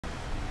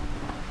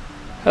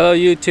Hello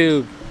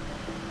YouTube,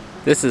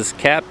 this is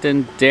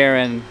Captain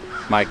Darren.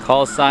 My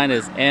call sign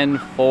is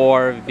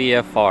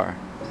N4VFR.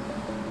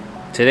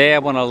 Today I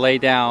want to lay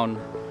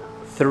down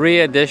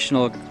 3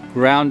 additional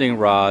grounding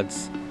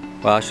rods.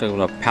 Well, actually I'm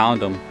going to pound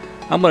them.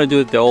 I'm going to do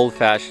it the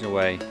old-fashioned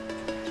way,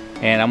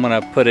 and I'm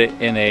going to put it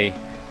in a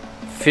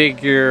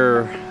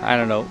figure, I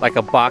don't know, like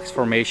a box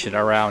formation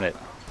around it.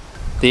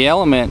 The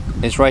element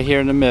is right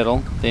here in the middle,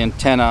 the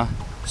antenna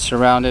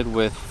surrounded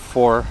with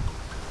 4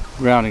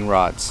 grounding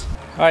rods.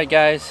 Alright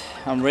guys,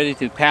 I'm ready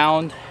to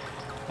pound.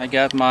 I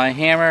got my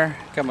hammer,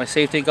 got my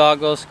safety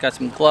goggles, got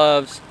some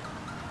gloves.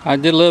 I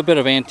did a little bit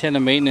of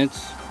antenna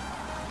maintenance.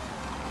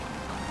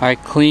 I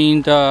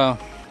cleaned the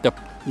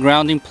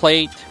grounding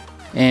plate,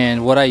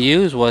 and what I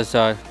used was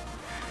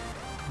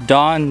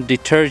Dawn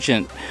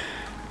detergent,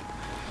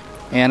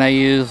 and I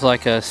used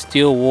like a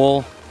steel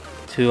wool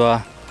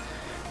to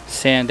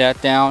sand that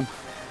down.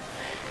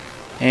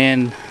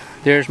 And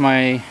there's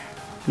my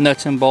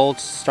nuts and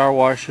bolts, star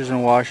washers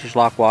and washers,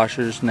 lock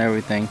washers and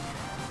everything.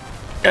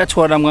 That's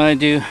what I'm going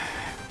to do.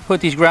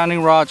 Put these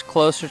grounding rods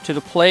closer to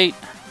the plate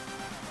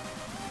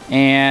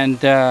and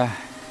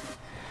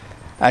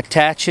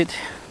attach it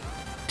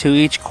to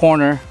each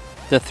corner,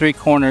 the 3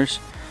 corners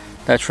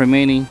that's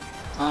remaining.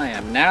 I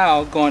am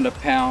now going to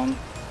pound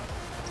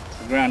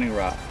the grounding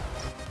rod.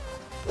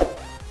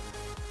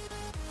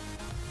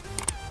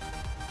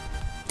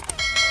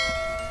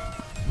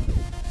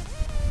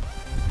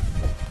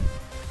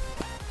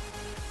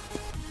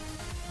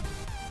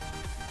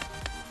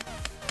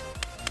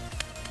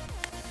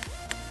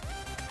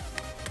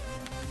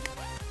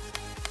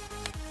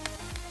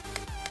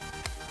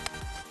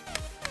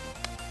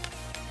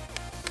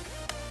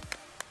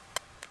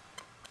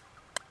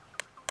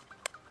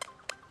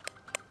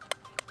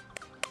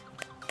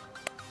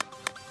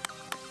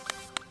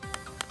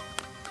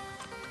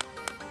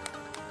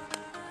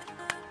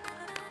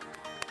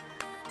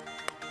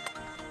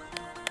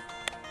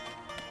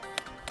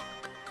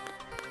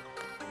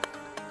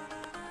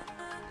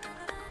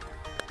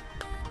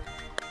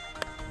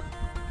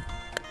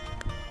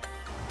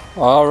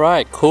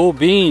 Alright, cool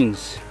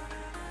beans.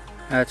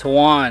 That's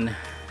 1,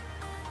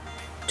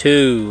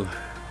 2,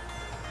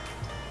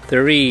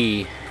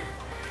 3,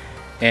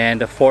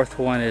 and the 4th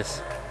one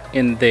is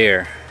in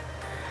there.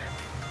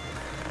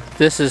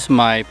 This is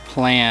my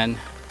plan.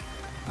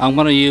 I'm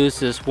going to use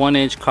this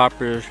 1-inch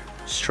copper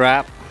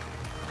strap.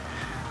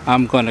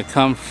 I'm going to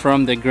come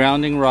from the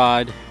grounding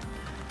rod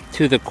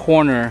to the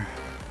corner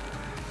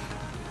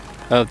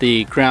of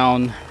the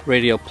ground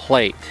radio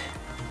plate.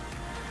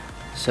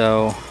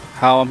 So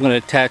how I'm going to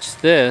attach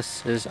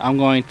this is I'm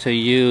going to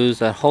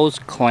use a hose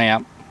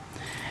clamp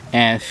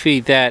and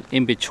feed that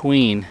in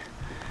between,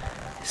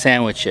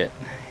 sandwich it,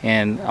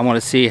 and I want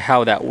to see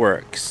how that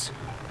works.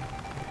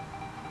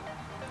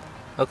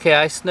 Okay,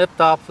 I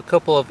snipped off a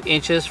couple of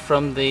inches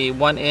from the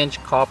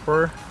 1-inch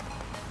copper,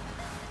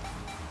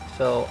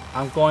 so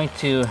I'm going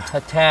to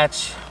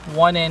attach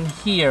one end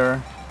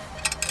here.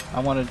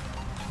 I want to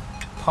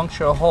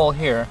puncture a hole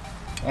here,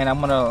 and I'm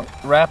going to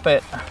wrap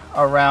it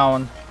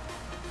around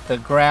the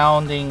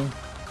grounding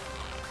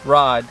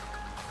rod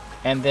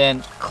and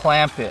then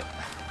clamp it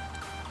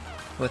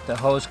with the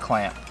hose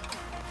clamp,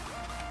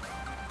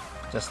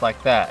 just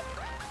like that.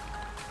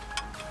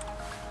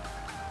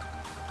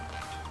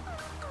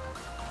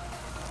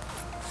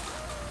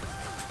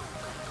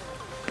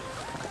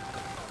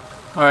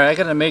 Alright, I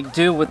gotta make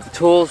do with the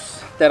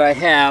tools that I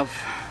have,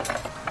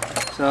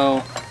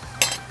 so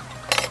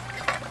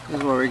this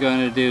is what we're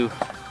going to do.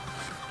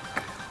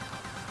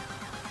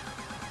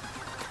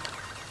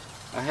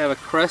 I have a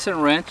crescent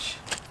wrench.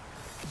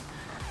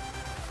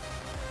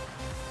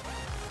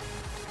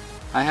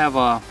 I have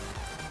a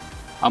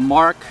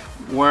mark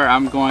where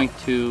I'm going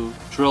to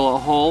drill a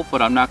hole,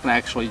 but I'm not going to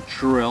actually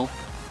drill.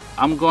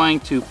 I'm going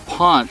to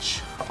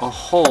punch a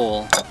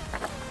hole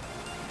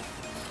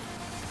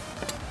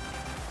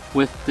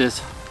with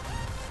this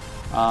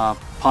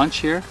punch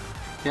here.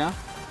 Yeah.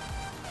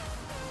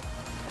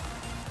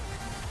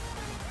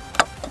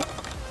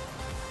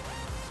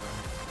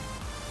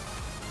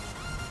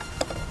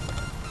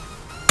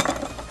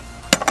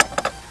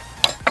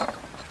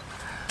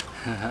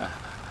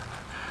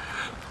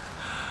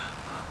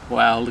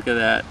 Wow, look at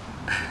that.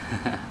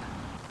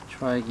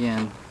 Try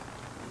again.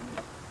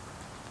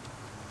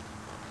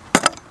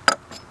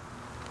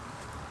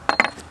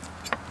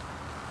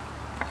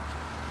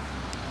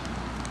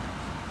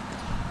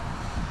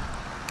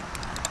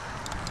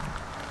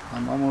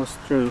 I'm almost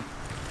through.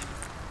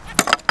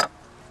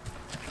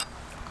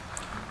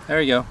 There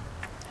we go.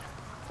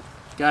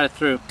 Got it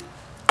through.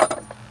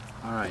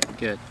 Alright,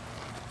 good.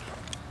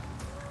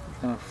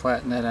 I'm gonna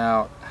flatten that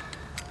out.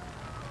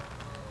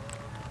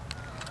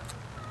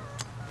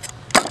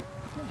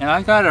 And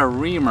I got a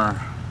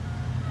reamer,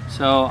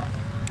 so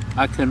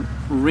I can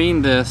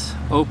ream this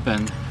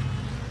open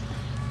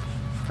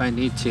if I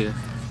need to.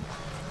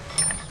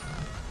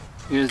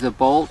 Here's the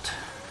bolt.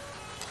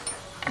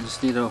 I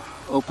just need to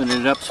open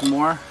it up some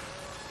more.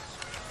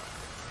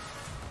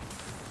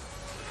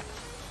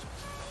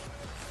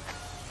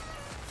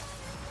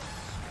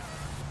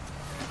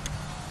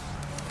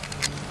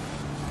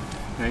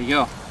 There you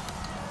go.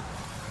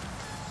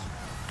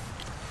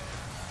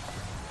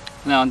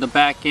 Now on the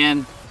back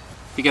end,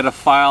 you gotta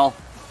file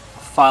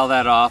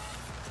that off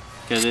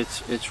because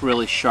it's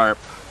really sharp,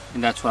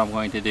 and that's what I'm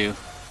going to do.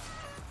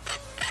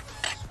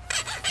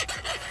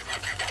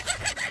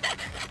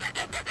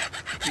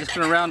 I'm just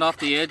gonna round off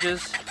the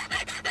edges.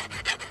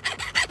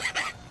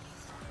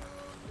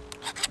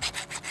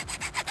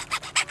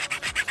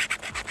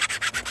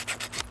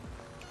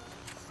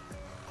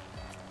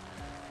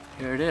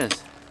 Here it is.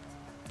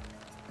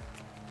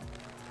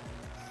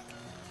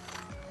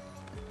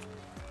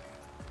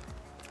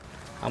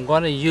 I'm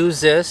going to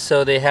use this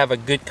so they have a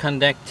good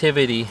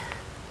connectivity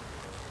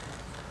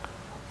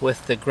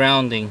with the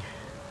grounding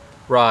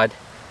rod.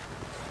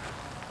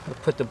 I'll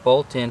put the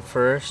bolt in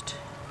first.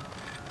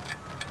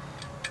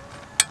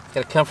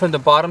 Gotta come from the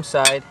bottom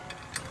side.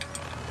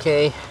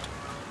 Okay.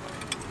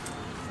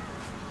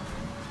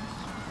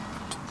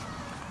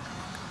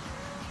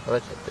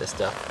 Look at this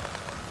stuff.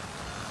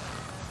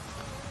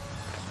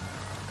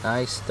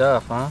 Nice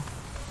stuff, huh?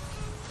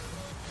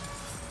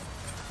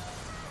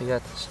 You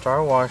got the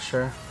star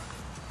washer.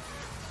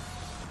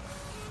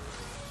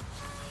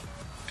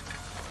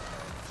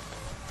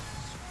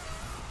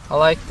 I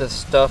like this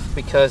stuff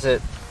because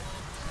it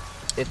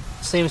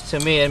seems to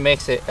me it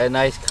makes it a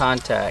nice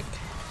contact.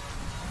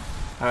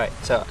 Alright,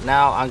 so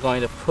now I'm going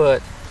to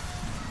put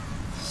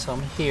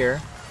some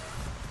here.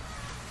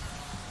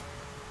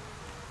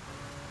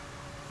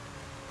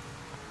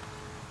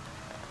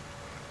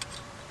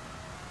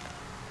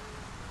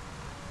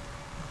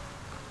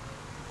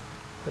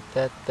 Put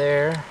that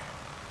there.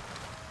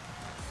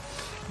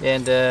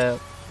 And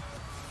the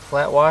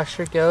flat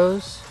washer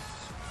goes.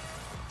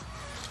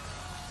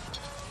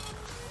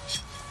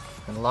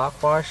 And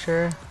lock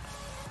washer.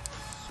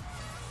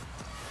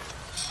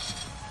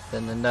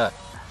 Then the nut.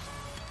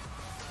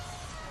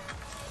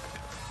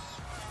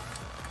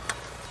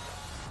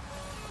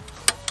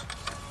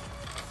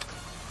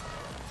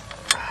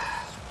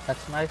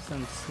 That's nice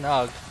and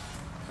snug.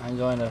 I'm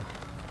going to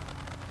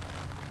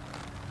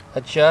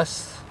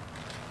adjust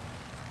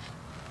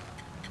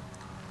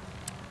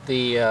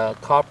the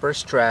copper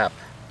strap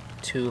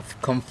to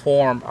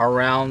conform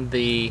around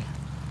the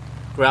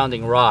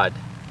grounding rod.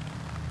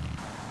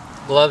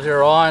 Gloves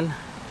are on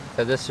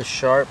because this is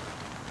sharp.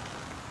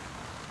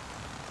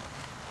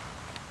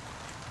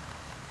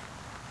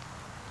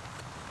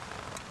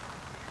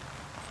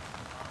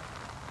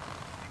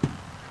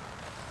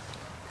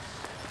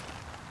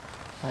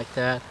 Like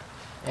that.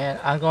 And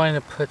I'm going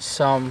to put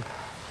some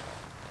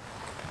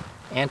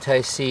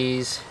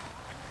anti-seize,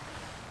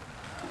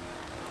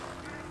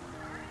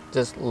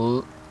 just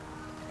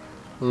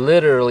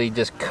literally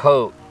just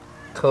coat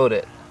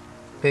it,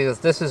 because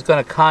this is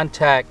going to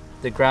contact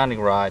the grounding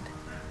rod.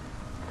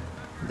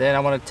 Then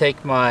I'm going to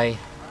take my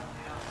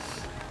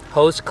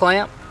hose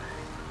clamp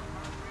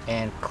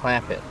and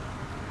clamp it.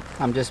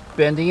 I'm just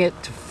bending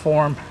it to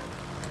form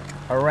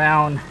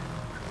around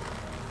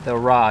the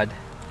rod.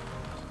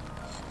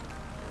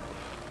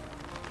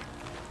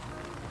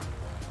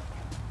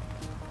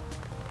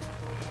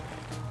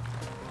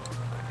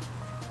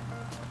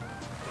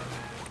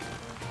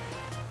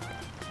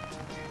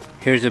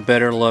 Here's a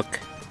better look.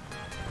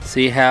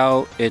 See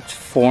how it's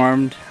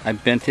formed? I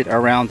bent it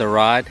around the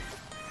rod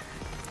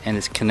and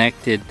it's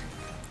connected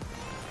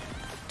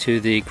to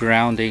the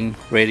grounding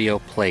radio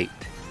plate.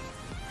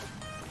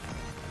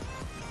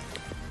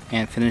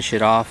 And finish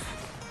it off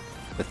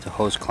with the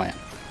hose clamp.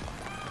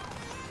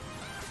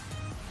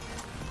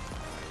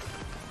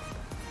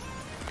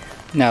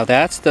 Now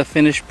that's the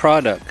finished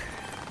product.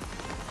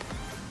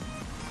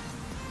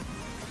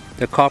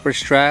 The copper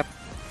strap,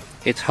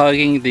 it's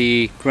hugging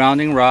the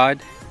grounding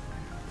rod,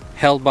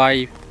 held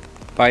by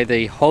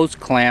the hose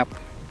clamp,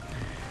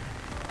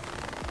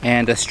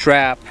 and the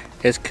strap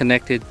is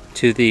connected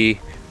to the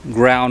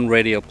ground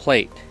radio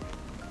plate.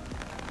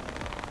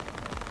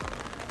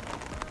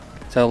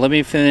 So let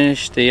me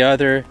finish the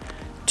other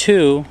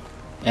two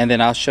and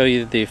then I'll show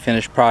you the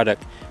finished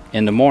product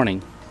in the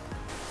morning.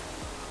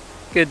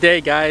 Good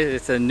day, guys.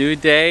 It's a new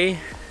day.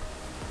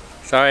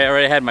 Sorry, I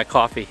already had my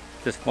coffee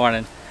this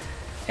morning.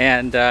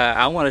 And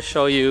I want to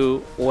show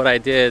you what I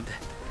did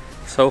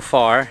so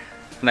far,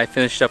 and I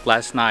finished up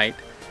last night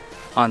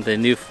on the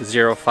new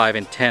 05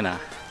 antenna.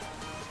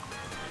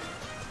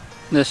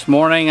 This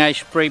morning I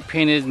spray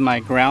painted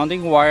my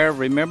grounding wire.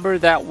 Remember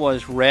that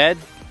was red?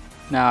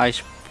 Now I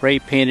spray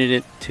painted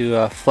it to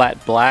a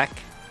flat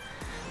black.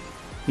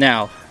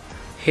 Now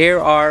here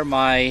are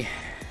my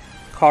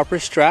copper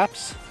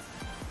straps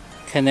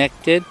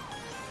connected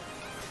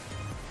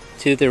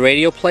to the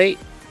radio plate.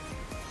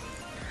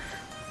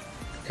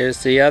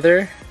 There's the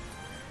other,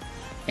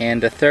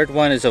 and the third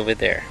one is over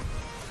there.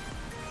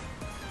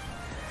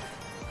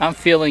 I'm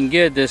feeling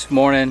good this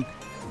morning.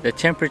 The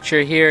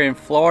temperature here in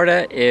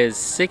Florida is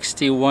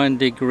 61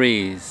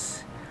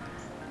 degrees,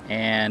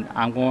 and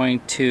I'm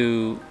going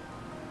to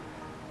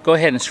go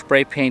ahead and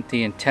spray paint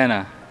the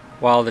antenna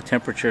while the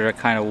temperatures are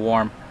kind of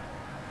warm.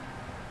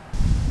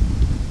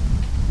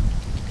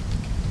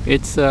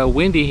 It's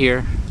windy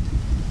here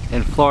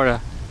in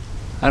Florida.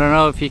 I don't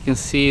know if you can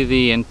see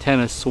the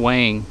antenna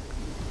swaying.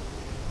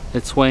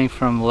 It's swaying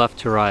from left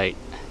to right.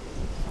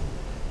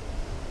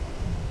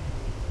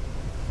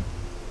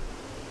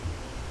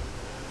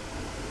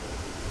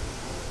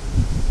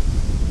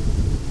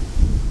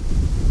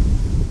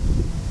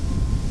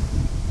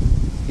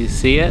 You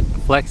see it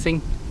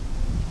flexing?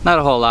 Not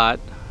a whole lot.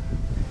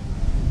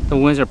 The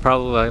winds are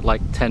probably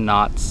like 10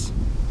 knots.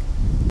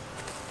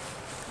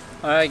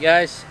 Alright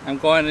guys, I'm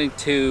going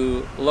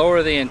to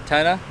lower the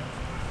antenna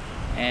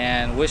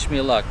and wish me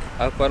luck.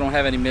 I hope I don't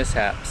have any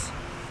mishaps.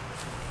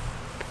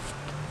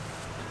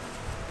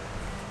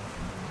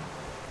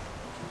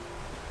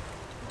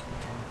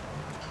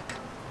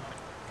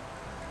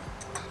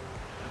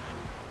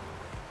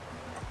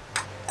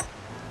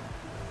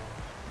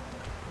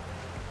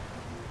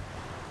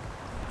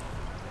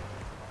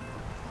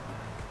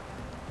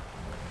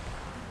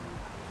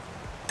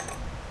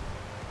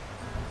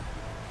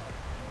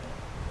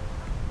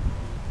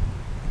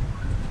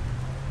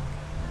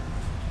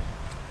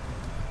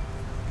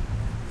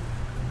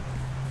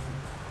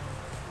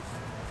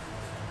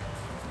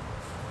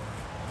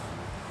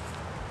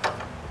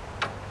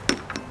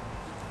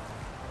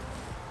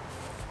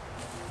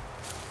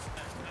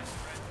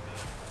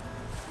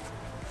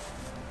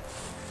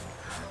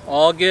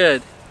 All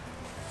good.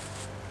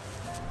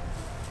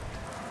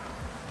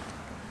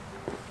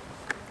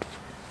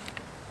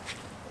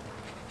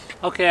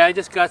 Okay, I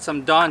just got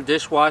some Dawn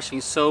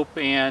dishwashing soap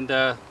and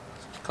a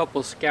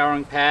couple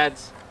scouring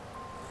pads.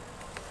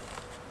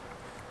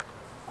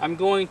 I'm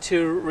going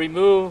to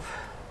remove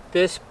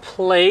this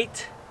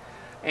plate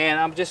and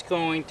I'm just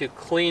going to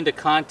clean the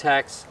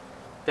contacts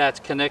that's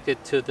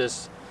connected to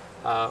this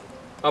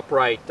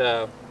upright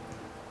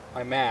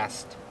my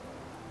mast.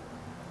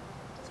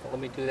 So let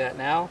me do that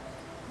now.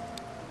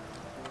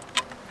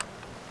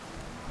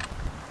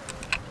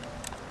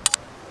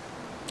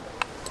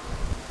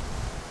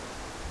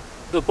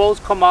 The bolts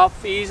come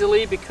off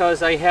easily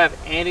because I have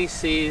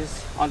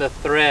anti-seize on the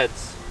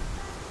threads.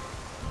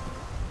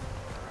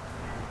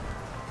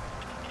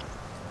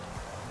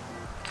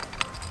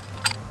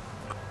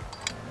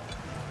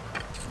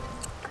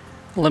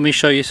 Let me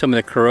show you some of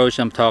the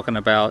corrosion I'm talking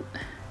about.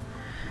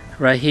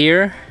 Right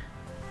here,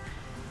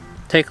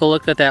 take a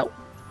look at that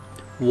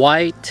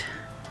white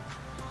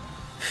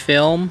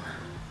film.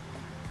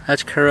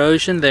 That's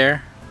corrosion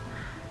there.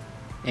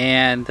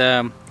 And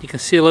you can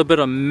see a little bit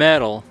of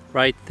metal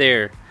right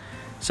there.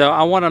 So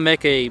I want to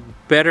make a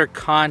better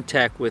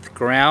contact with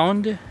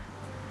ground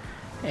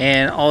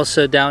and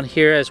also down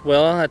here as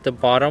well at the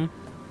bottom.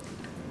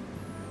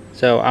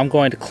 So I'm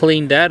going to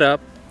clean that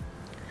up.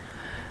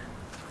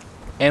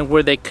 And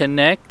where they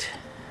connect,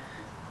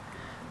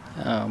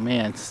 oh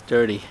man, it's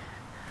dirty,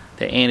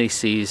 the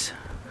anti-seize.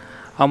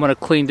 I'm going to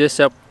clean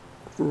this up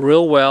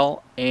real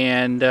well,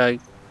 and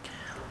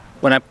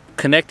when I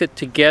connect it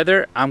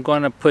together, I'm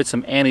going to put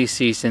some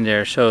anti-seize in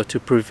there so to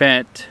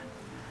prevent,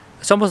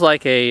 it's almost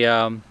like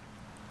a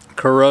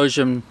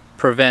corrosion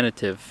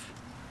preventative.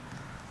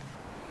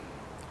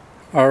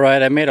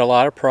 Alright, I made a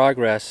lot of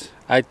progress.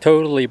 I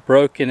totally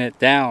broken it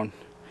down.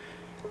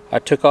 I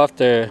took off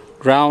the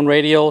ground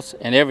radials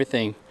and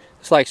everything.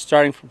 It's like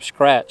starting from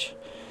scratch.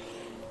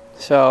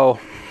 So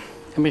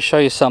let me show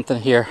you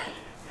something here.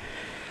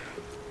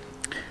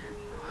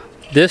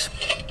 This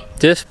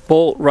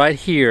bolt right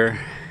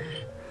here,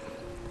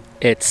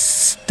 it's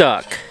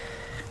stuck.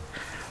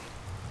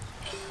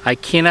 I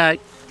cannot,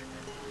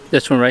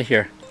 this one right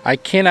here, I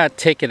cannot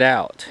take it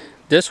out.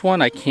 This one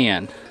I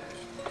can,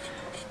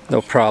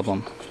 no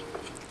problem.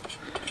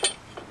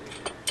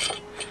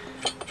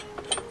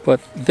 But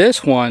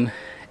this one,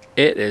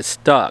 it is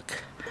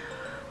stuck.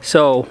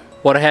 So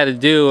what I had to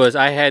do is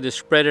I had to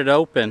spread it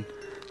open,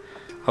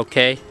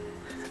 okay?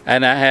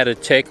 And I had to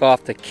take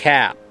off the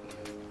cap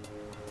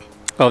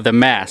of the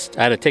mast.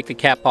 I had to take the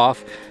cap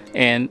off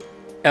and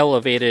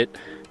elevate it,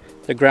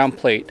 the ground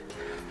plate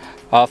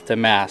off the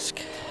mast.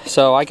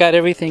 So I got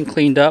everything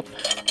cleaned up.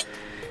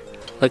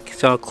 Look,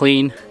 it's all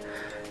clean.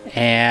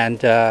 And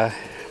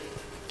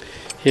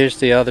here's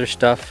the other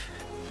stuff.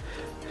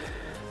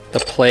 The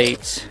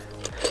plates.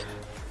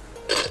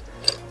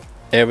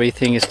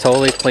 Everything is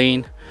totally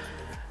clean.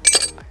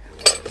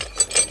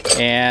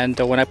 And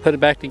when I put it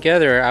back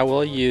together, I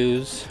will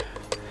use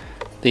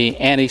the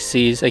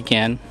anti-seize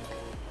again.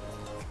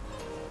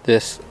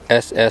 This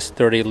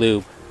SS30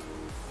 lube.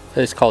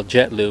 It's called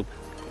Jet Lube.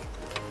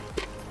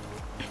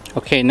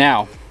 Okay,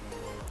 now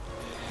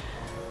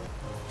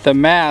the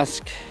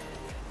mask,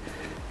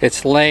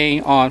 it's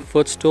laying on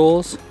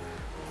footstools.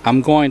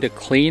 I'm going to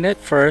clean it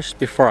first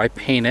before I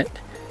paint it.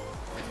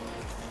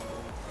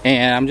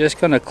 And I'm just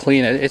going to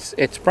clean it.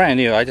 It's brand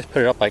new. I just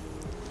put it up like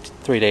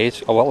 3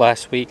 days, or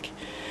last week.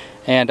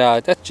 And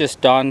that's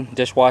just Dawn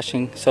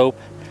dishwashing soap.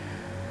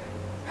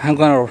 I'm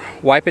going to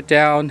wipe it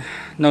down,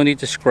 no need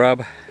to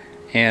scrub,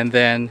 and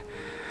then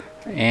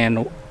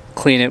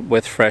clean it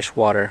with fresh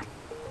water.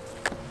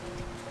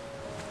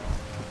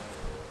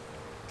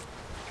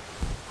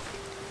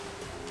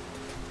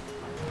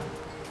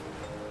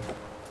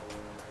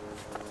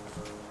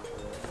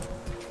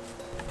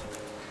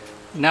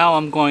 Now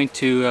I'm going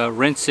to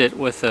rinse it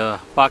with a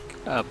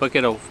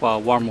bucket of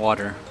warm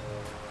water.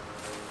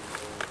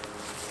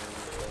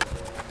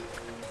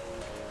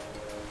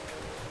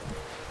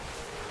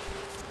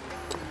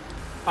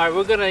 Alright,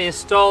 we're going to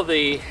install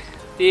the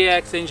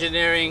DX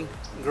Engineering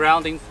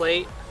grounding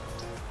plate.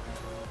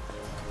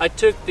 I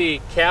took the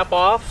cap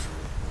off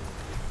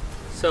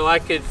so I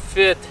could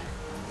fit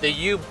the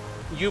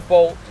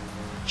U-bolt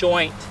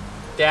joint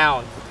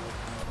down.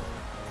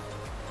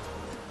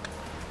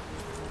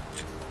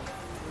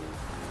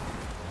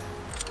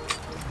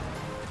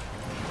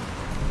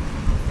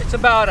 It's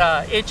about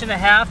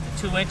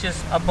 1.5 to 2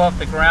 inches above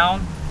the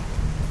ground.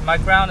 My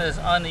ground is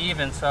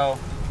uneven, so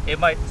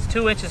it's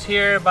 2 inches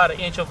here, about 1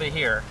 inch over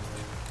here.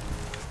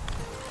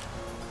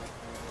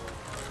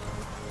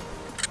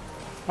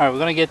 Alright, we're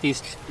going to get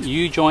these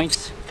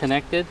U-joints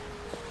connected,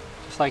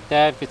 just like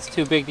that. If it's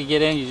too big to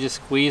get in, you just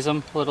squeeze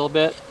them a little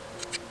bit,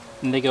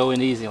 and they go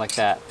in easy like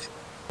that.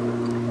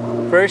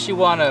 First, you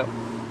want to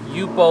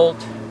U-bolt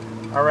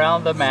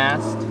around the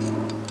mast,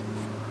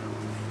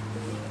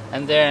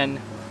 and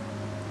then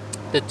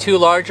the 2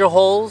 larger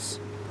holes,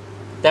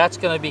 that's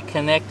going to be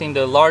connecting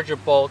the larger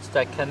bolts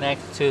that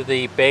connect to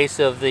the base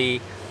of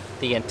the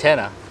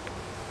antenna.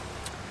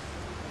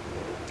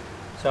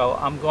 So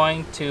I'm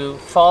going to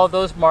follow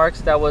those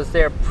marks that was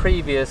there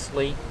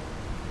previously.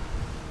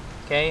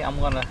 Okay, I'm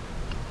going to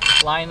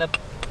line up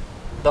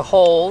the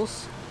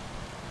holes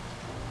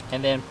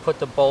and then put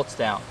the bolts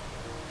down.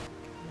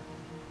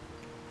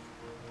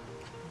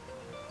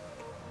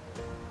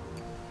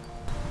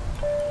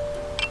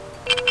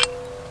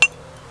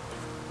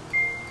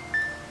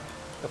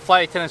 The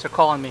flight attendants are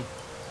calling me.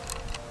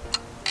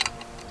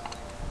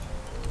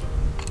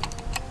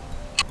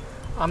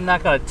 I'm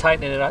not going to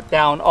tighten it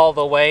down all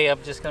the way.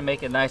 I'm just going to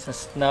make it nice and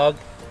snug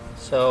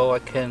so I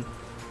can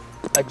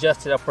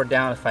adjust it up or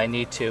down if I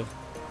need to.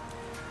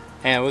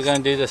 And we're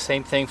going to do the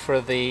same thing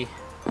for the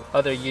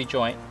other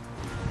U-joint.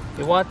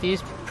 You want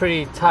these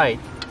pretty tight,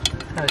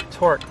 kind of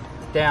torque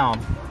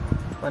down,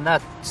 but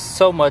not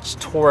so much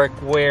torque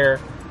where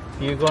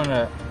you're going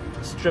to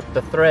strip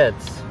the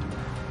threads.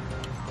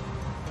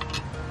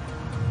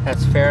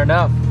 That's fair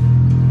enough.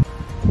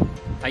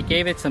 I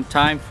gave it some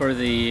time for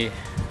the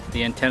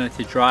antenna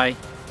to dry.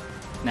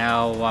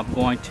 Now I'm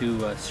going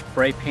to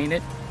spray paint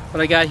it.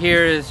 What I got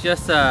here is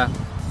just a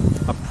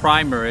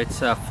primer.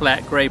 It's a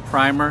flat gray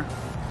primer,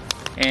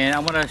 and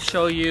I'm going to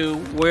show you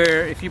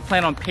where, if you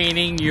plan on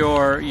painting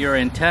your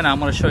antenna, I'm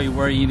going to show you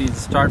where you need to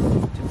start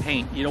to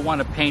paint. You don't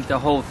want to paint the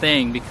whole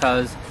thing,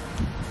 because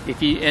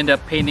if you end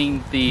up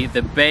painting the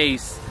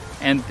base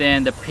and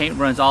then the paint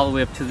runs all the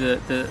way up to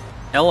the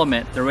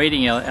element, the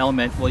rating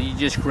element, well, you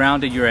just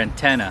grounded your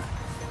antenna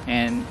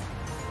and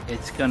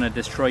it's gonna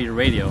destroy your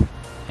radio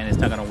and it's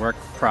not gonna work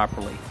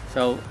properly.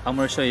 So I'm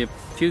gonna show you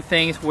a few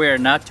things where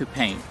not to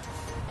paint.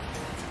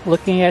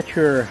 Looking at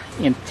your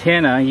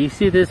antenna, you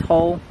see this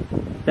hole?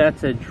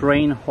 That's a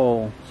drain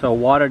hole, so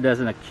water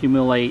doesn't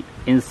accumulate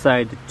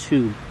inside the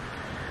tube.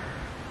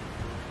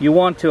 You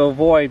want to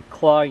avoid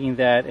clogging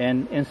that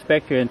and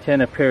inspect your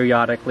antenna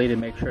periodically to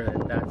make sure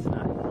that that's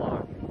not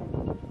clogged.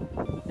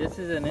 This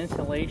is an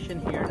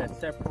insulation here that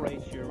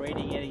separates your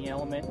radiating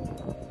element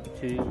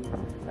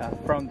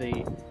from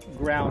the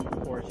ground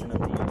portion of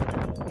the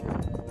element.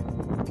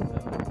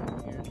 So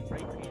if you're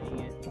spray painting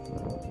it,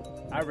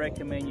 I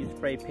recommend you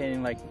spray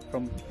painting like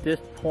from this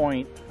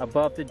point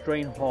above the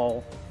drain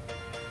hole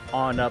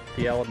on up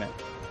the element.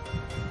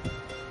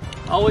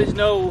 Always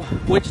know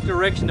which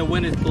direction the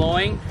wind is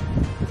blowing.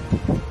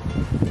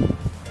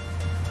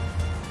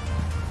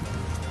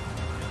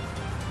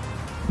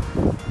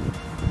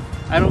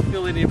 I don't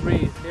feel any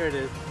breeze. There it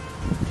is.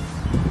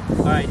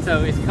 Alright,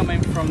 so it's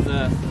coming from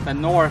the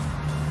north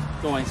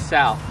going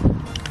south.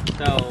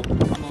 So I'm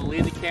going to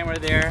leave the camera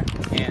there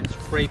and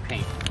spray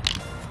paint.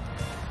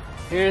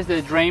 Here's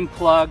the drain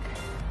plug,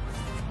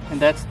 and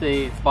that's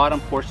the bottom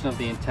portion of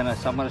the antenna.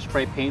 So I'm going to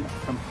spray paint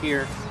from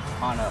here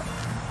on up.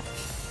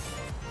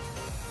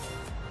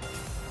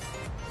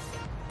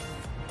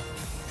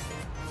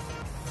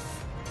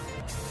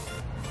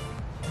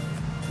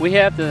 We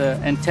have the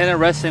antenna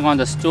resting on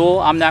the stool.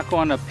 I'm not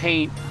going to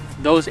paint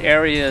those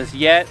areas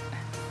yet.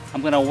 I'm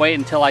going to wait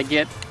until I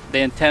get the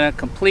antenna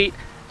complete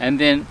and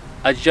then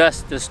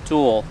adjust the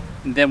stool,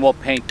 and then we'll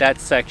paint that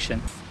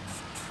section.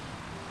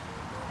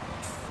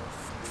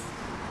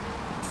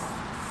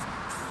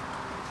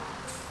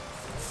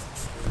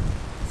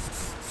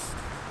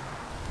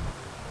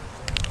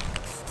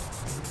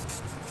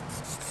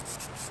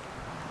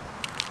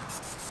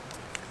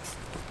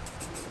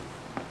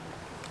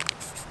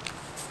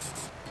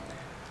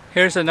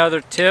 Here's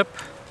another tip.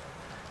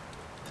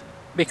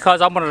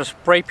 Because I'm going to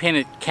spray paint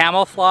it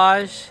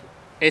camouflage,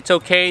 it's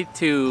okay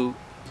to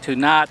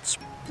not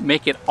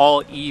make it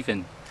all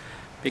even,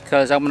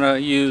 because I'm going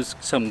to use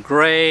some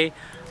gray,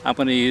 I'm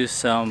going to use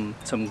some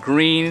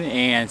green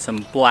and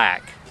some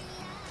black.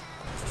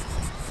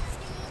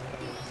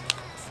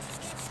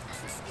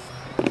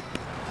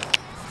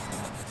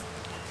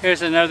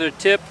 Here's another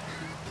tip.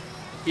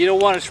 You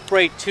don't want to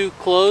spray too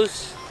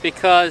close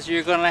because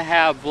you're going to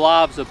have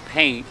blobs of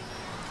paint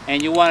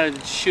and you want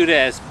to shoot it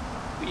as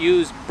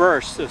use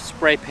bursts of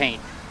spray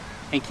paint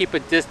and keep a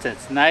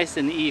distance nice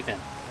and even.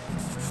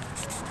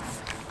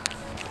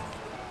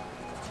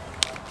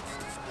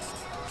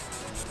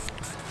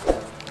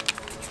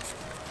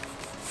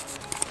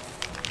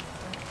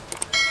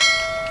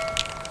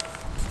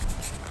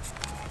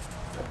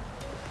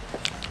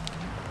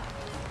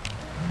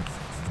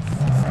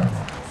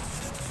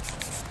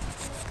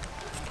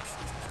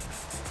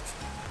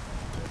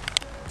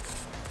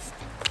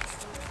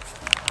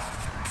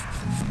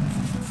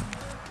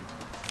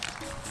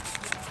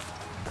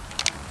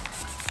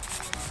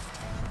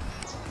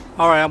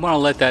 Alright, I'm going to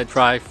let that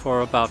dry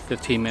for about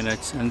 15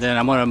 minutes and then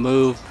I'm going to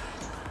move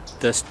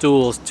the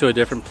stools to a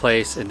different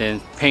place and then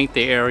paint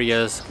the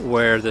areas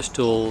where the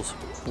stools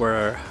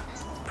were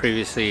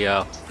previously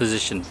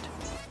positioned.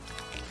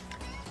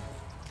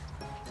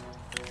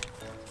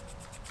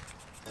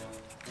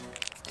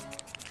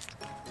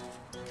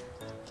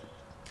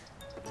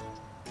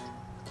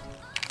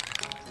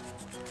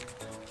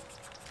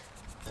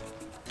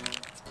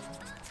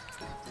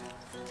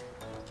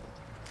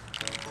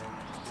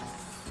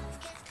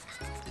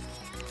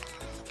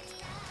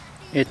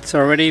 It's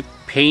already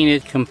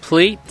painted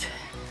complete.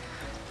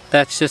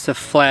 That's just a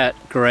flat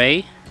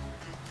gray.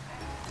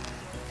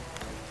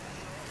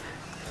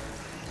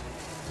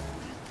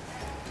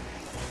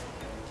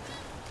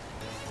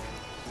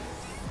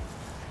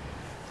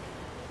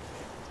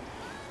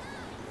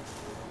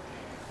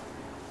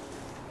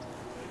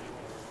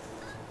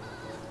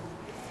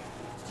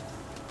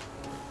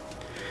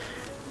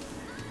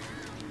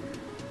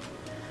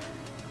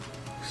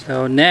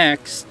 So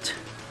next,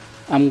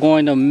 I'm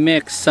going to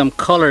mix some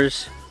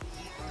colors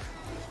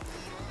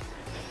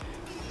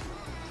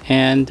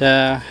and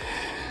I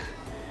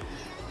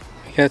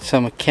got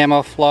some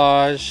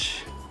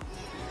camouflage,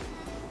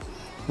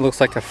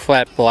 looks like a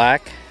flat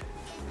black,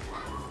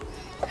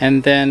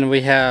 and then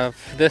we have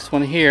this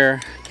one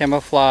here,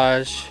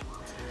 camouflage.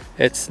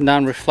 It's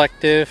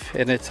non-reflective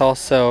and it's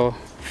also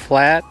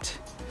flat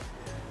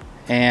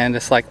and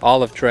it's like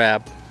olive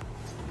drab.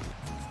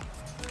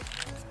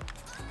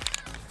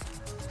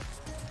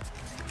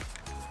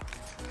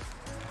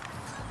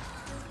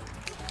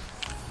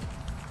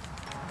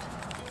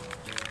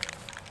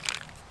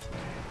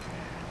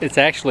 It's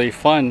actually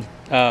fun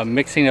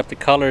mixing up the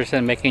colors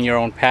and making your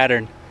own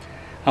pattern.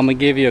 I'm gonna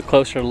give you a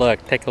closer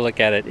look. Take a look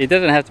at it. It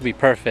doesn't have to be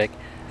perfect.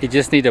 You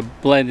just need to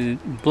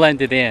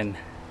blend it in.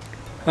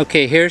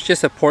 Okay, here's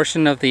just a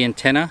portion of the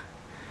antenna.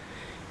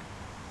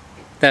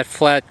 That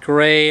flat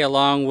gray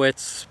along with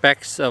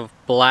specks of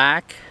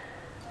black.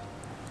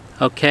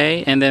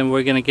 Okay, and then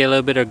we're gonna get a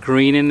little bit of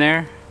green in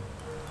there.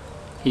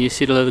 Can you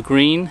see the little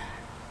green?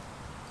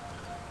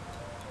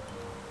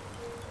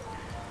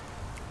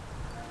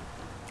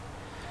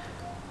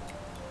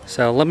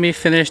 So let me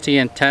finish the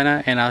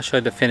antenna and I'll show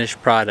you the finished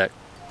product.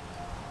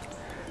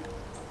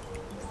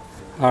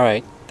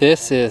 Alright,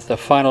 this is the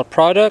final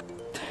product.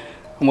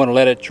 I'm going to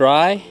let it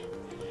dry.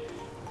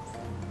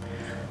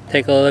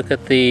 Take a look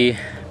at the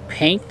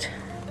paint.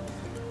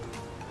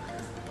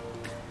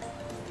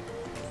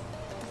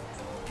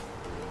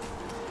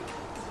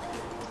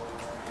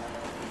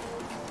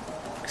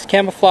 It's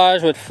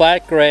camouflage with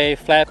flat gray,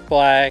 flat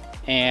black,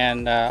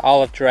 and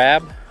olive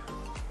drab.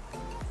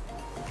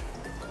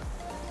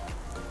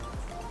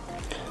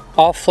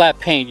 All flat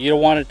paint. You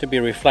don't want it to be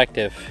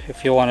reflective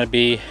if you want to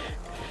be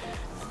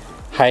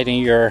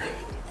hiding your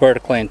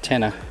vertical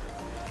antenna.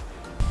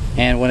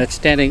 And when it's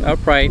standing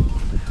upright,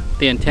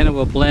 the antenna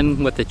will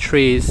blend with the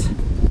trees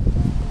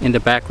in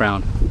the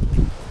background.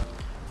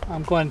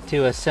 I'm going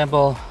to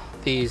assemble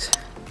these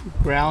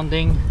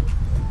grounding,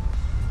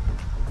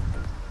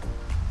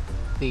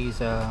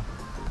 the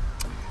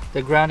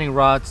grounding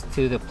rods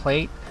to the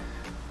plate.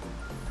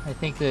 I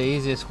think the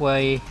easiest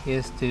way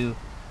is to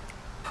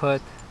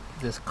put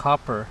this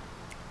copper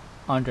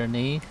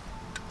underneath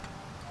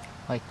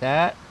like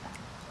that,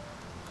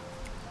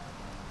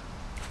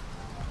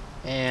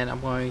 and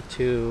I'm going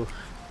to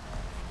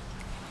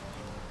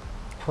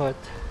put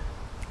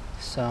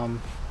some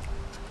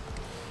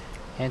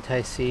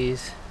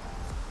anti-seize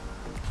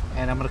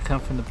and I'm going to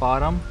come from the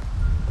bottom.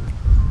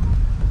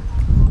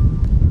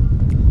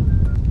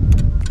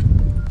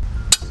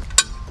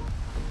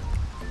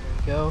 There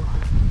we go.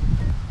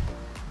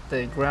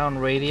 The ground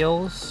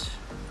radials.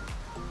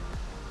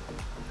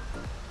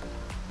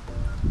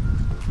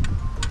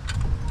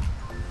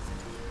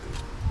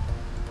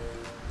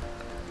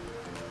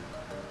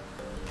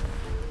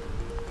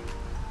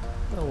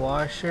 The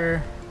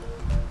washer,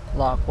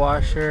 lock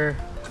washer,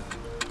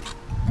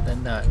 the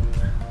nut.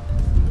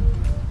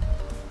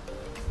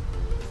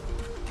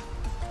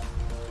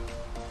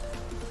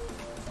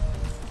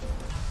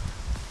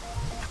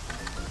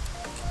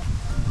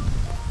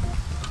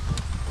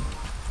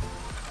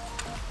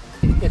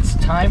 It's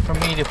time for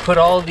me to put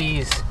all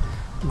these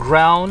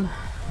ground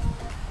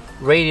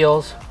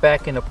radials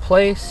back into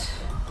place.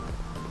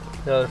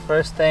 So the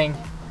first thing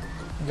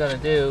I'm gonna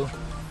do,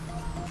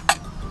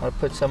 I'm gonna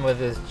put some of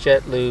this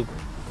jet lube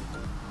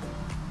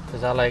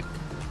because I like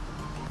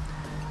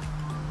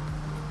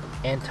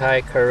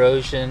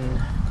anti-corrosion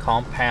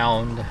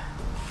compound.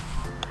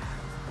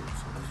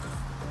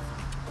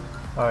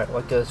 Alright,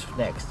 what goes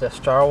next? The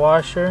star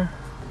washer.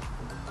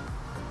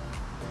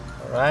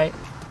 Alright,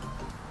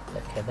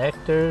 the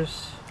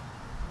connectors.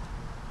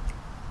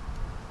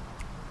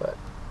 But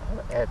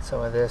I'll add some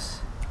of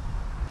this.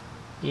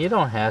 You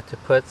don't have to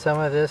put some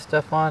of this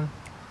stuff on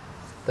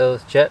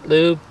those jet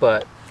lube,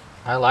 but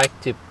I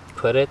like to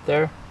put it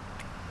there.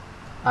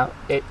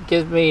 It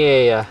gives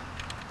me a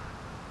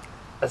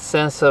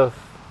sense of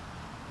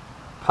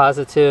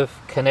positive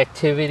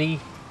connectivity.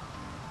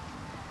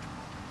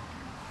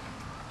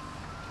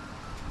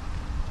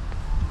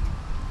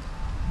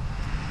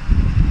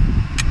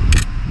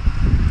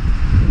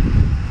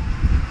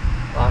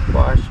 Lock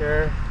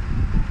washer.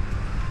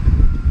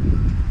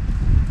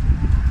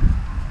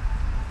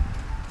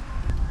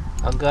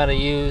 I'm gonna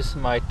use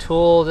my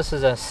tool. This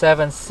is a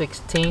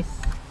 7/16,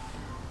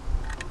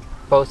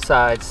 both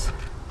sides.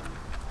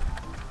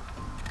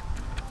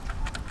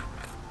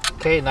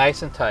 Okay,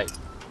 nice and tight.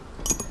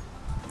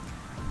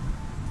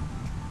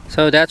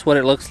 So that's what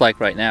it looks like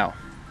right now.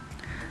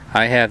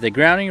 I have the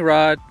grounding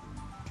rod,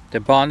 the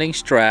bonding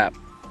strap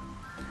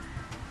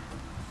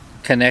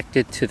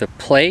connected to the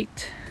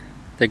plate,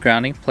 the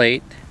grounding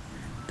plate.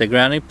 The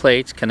grounding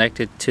plate's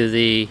connected to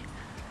the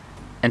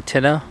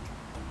antenna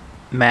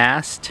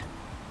mast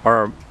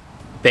or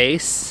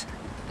base,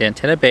 the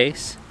antenna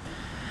base.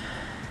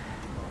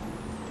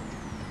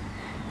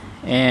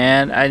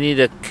 And I need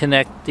to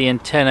connect the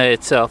antenna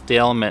itself, the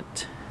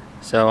element.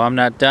 So I'm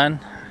not done.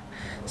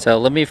 So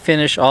let me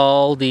finish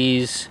all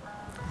these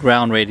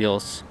ground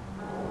radials.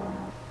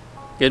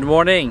 Good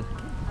morning.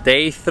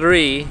 Day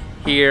 3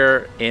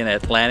 here in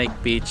Atlantic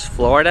Beach,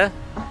 Florida.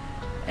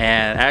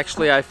 And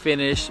actually I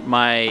finished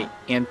my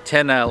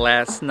antenna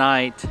last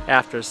night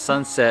after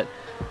sunset.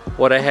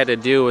 What I had to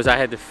do was I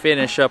had to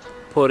finish up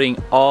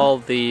putting all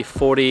the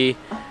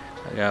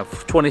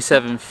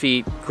 27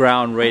 feet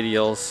ground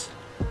radials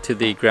to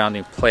the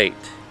grounding plate.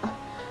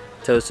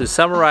 So to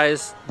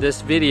summarize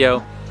this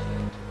video,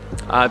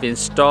 I've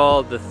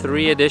installed the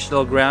 3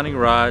 additional grounding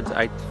rods.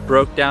 I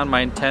broke down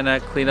my antenna,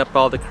 cleaned up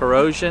all the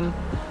corrosion,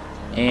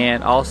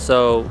 and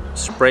also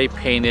spray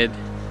painted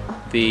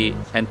the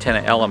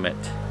antenna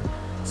element.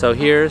 So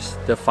here's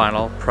the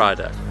final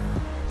product.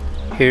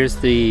 Here's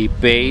the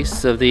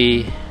base of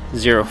the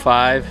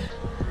 05.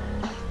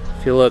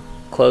 If you look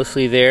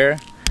closely there,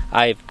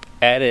 I've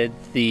added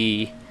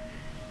the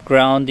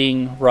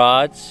grounding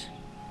rods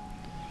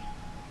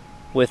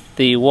with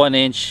the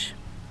 1-inch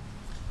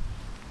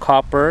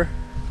copper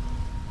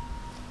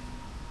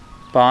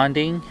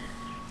bonding.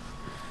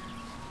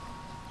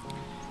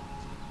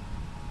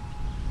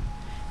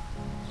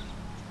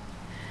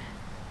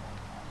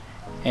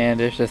 And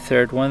there's a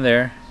third one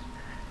there.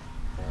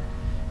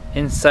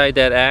 Inside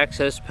that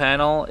access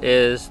panel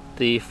is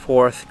the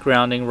 4th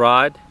grounding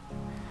rod.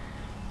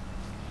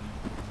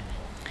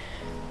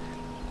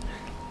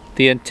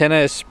 The antenna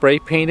is spray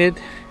painted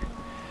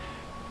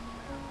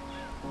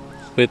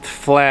with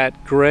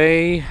flat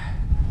gray,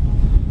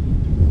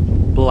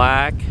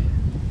 black,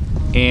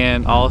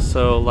 and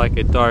also like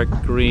a dark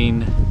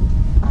green,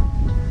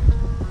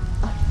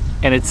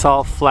 and it's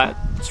all flat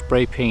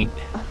spray paint.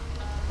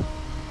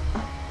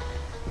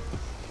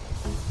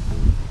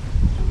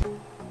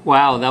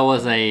 Wow, that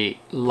was a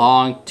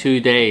long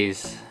 2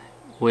 days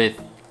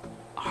with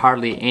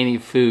hardly any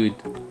food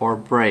or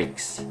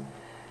breaks.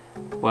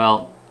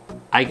 Well,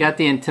 I got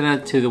the antenna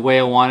to the way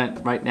I want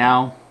it right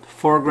now.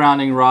 4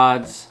 grounding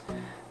rods,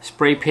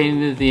 spray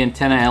painted the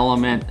antenna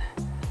element.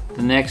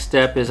 The next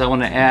step is I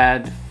want to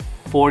add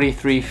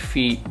 43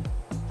 feet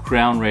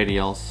ground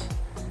radials.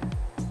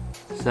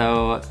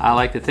 So I'd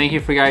like to thank you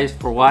guys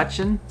for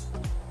watching.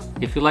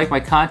 If you like my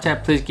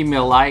content, please give me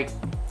a like.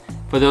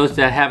 For those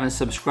that haven't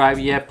subscribed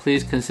yet,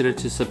 please consider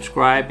to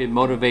subscribe. It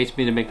motivates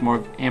me to make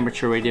more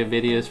amateur radio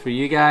videos for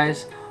you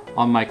guys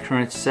on my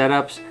current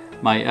setups,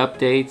 my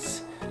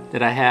updates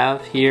that I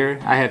have here.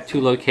 I have 2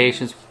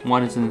 locations.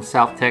 One is in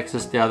South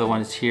Texas, the other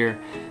one is here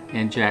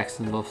in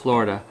Jacksonville,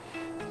 Florida.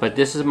 But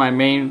this is my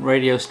main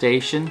radio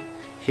station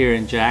here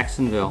in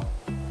Jacksonville.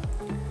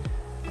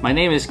 My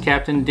name is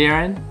Captain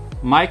Darren.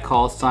 My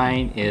call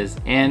sign is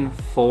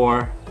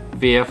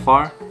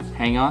N4VFR.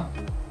 Hang on,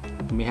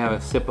 let me have a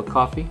sip of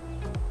coffee.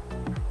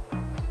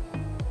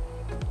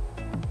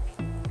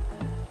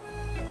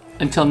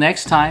 Until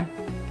next time,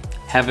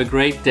 have a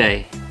great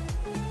day.